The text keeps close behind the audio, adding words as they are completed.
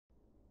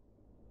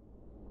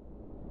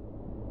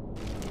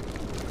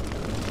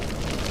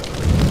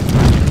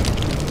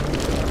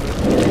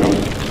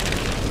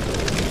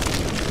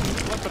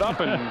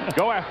and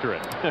go after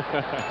it.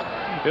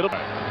 It'll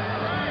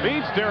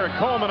beats Derek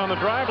Coleman on the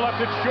drive,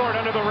 left it short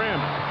under the rim.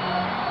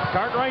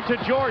 Cartwright to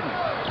Jordan.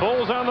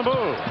 Bulls on the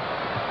move.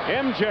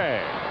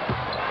 MJ.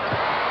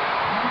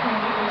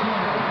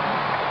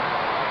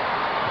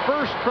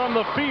 First from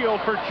the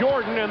field for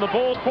Jordan, and the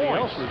Bulls points. Who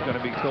else was going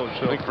to be coached?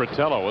 So. I think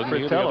Fratello, wasn't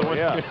he? Fratello,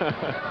 yeah.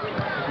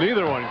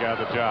 Neither one got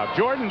the job.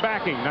 Jordan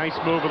backing. Nice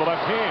move with the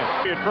left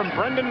hand. From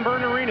Brendan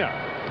Bernardino.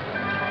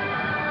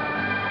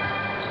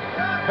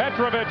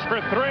 Petrovic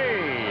for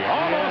three.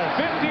 Almost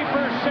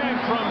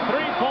 50% from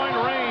three-point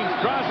range.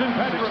 Drazen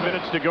Petrovic. 6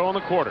 minutes to go in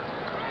the quarter.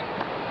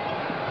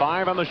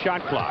 5 on the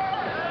shot clock.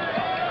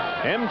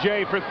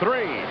 MJ for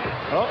three.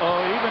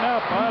 Even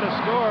up. On to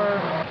score.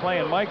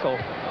 Playing Michael.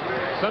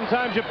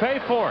 Sometimes you pay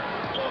for it.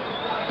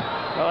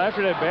 Well,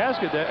 after that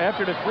basket,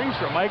 after the free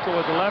throw, Michael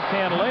with the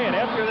left-hand lay, and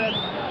after that.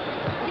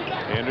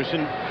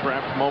 Anderson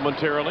trapped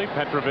momentarily.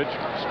 Petrovic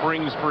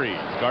springs free.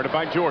 Guarded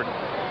by Jordan.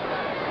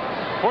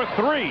 For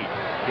three.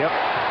 Yep.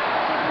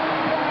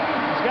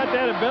 He's got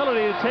that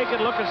ability to take it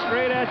looking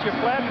straight at you,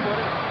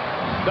 flat-footed.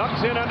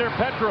 Ducks in under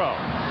Petro.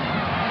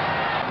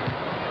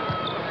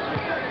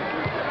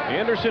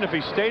 Anderson, if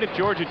he stayed at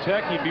Georgia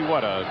Tech, he'd be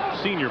what, a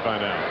senior by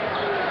now.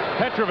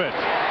 Petrovic.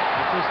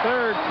 It's his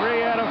third.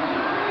 3 out of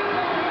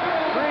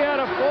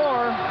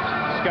 4.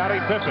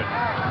 Scottie Pippen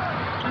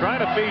trying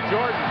to feed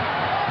Jordan.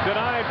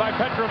 Denied by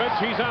Petrovic.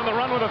 He's on the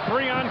run with a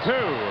 3-on-2.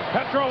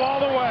 Petro all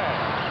the way.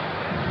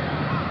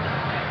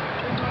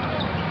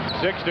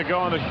 6 to go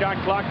on the shot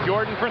clock.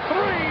 Jordan for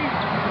three.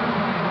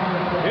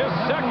 His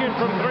second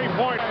from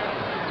three-point.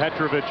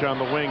 Petrovic on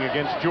the wing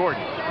against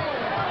Jordan.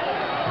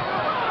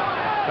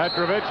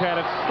 Petrovic had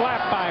it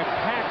slapped by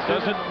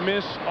Paxson. Doesn't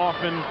miss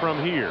often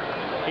from here.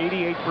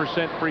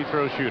 88% free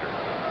throw shooter.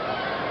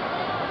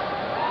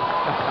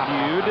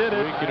 You did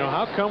it. You know,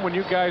 how come when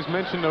you guys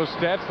mention those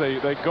stats,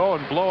 they go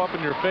and blow up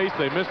in your face,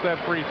 they miss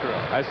that free throw?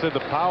 I said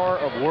the power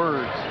of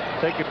words.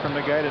 Take it from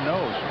the guy that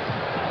knows.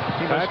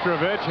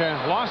 Petrovic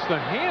has lost the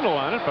handle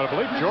on it, but I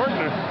believe Jordan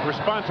a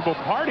responsible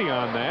party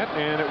on that,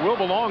 and it will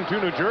belong to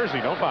New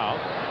Jersey. No foul.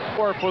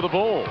 Or for the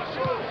Bulls.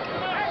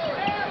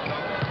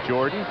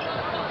 Jordan.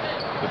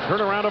 The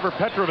turnaround over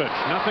Petrovic.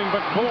 Nothing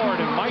but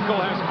board, and Michael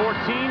has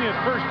 14. His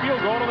first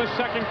field goal in the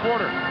second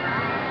quarter.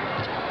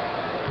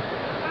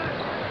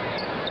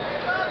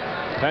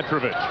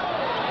 Petrovic.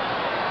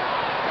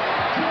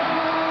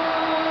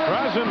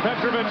 Drazen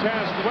Petrovic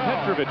has 12.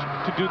 Petrovic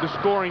to do the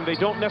scoring. They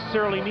don't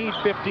necessarily need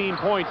 15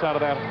 points out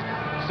of that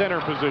center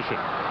position.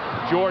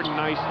 Jordan,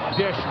 nice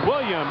dish.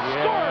 Williams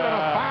scored, and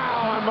a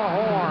foul on the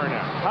horn.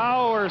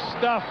 Power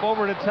stuff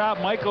over the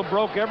top. Michael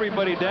broke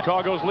everybody down.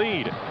 Chicago's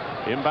lead.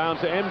 Inbound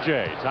to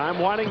MJ. Time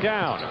winding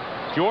down.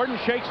 Jordan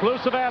shakes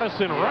loose of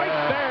Addison. Right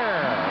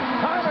there.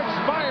 Time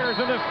expires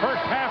in this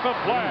first half of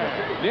play.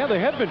 Yeah, they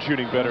had been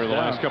shooting better the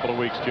last couple of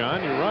weeks,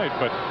 John. You're right,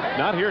 but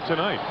not here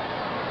tonight.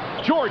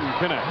 Jordan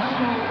connects.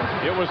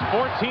 It was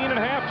 14 at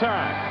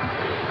halftime.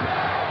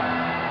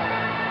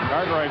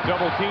 Cartwright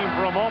double team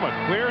for a moment.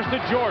 Clears to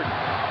Jordan.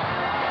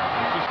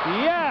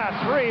 Yeah,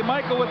 3.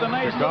 Michael with a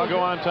nice. Chicago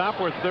on top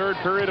with third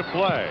period of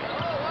play.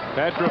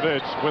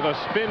 Petrovic with a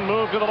spin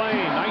move to the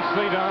lane.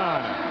 Nicely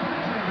done.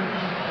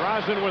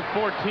 Drazen with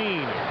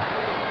 14.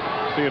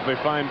 See if they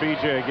find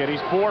BJ again. He's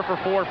 4 for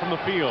 4 from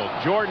the field.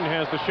 Jordan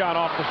has the shot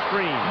off the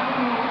screen.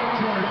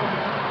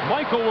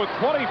 Michael with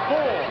 24.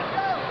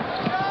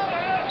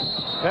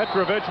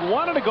 Petrovic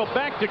wanted to go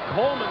back to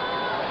Coleman.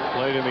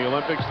 Played in the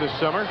Olympics this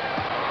summer.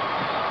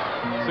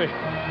 See,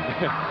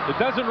 it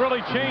doesn't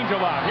really change a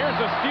lot. Here's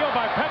a steal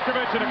by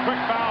Petrovic and a quick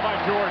foul by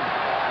Jordan.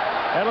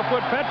 That'll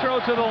put Petro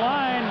to the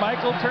line.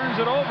 Michael turns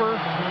it over.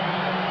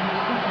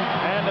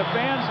 And the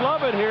fans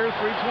love it here.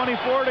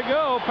 3:24 to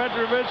go.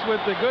 Petrovic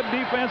with the good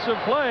defensive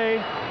play.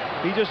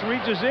 He just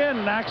reaches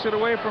in, knocks it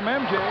away from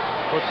MJ.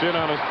 Puts in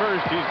on his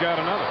first. He's got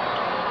another.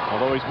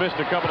 Although he's missed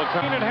a couple of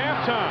times. At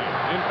halftime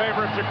in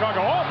favor of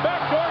Chicago. Oh,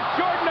 backdoor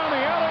Jordan on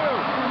the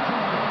alley-oop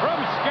from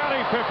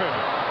Scottie Pippen.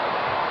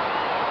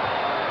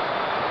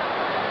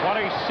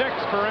 26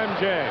 for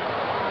MJ.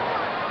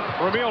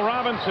 Ramil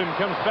Robinson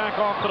comes back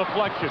off the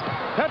deflection.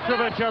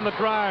 Petrovic on the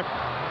drive.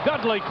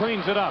 Dudley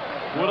cleans it up.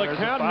 Will it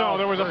count? No,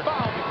 there was a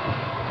foul.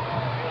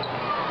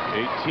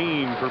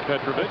 18 for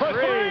Petrovic. For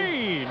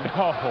three.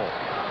 No.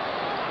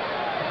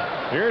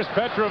 Here's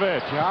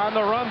Petrovic on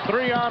the run.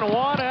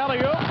 3-on-1.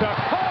 Alley-oop to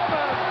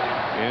Coleman.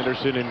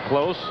 Anderson in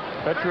close.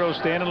 Petro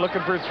standing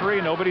looking for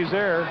 3. Nobody's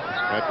there.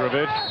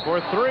 Petrovic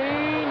for 3.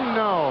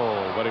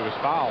 No, but he was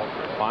fouled.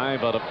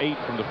 5 out of 8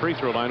 from the free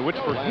throw line, which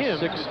for him,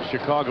 6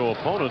 Chicago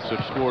opponents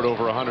have scored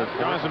over 100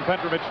 points. And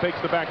Petrovic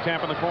takes the back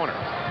tap in the corner.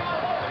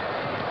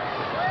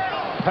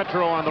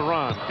 Petro on the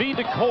run. Feed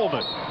to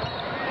Coleman.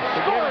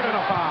 Scored and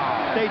a foul.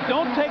 They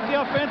don't take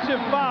the offensive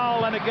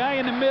foul on a guy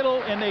in the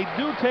middle, and they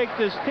do take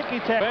this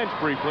ticky-tack. Bench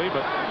briefly,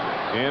 but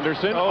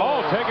Anderson.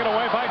 Oh, taken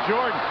away by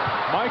Jordan.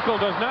 Michael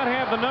does not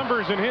have the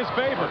numbers in his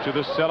favor. To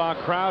the sellout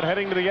crowd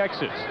heading to the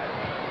exits.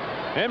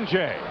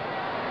 MJ.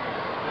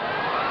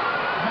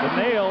 The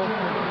nail.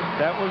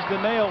 That was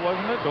the nail,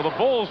 wasn't it? So the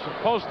Bulls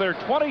post their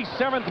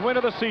 27th win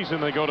of the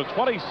season. They go to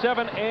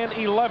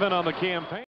 27-11 on the campaign.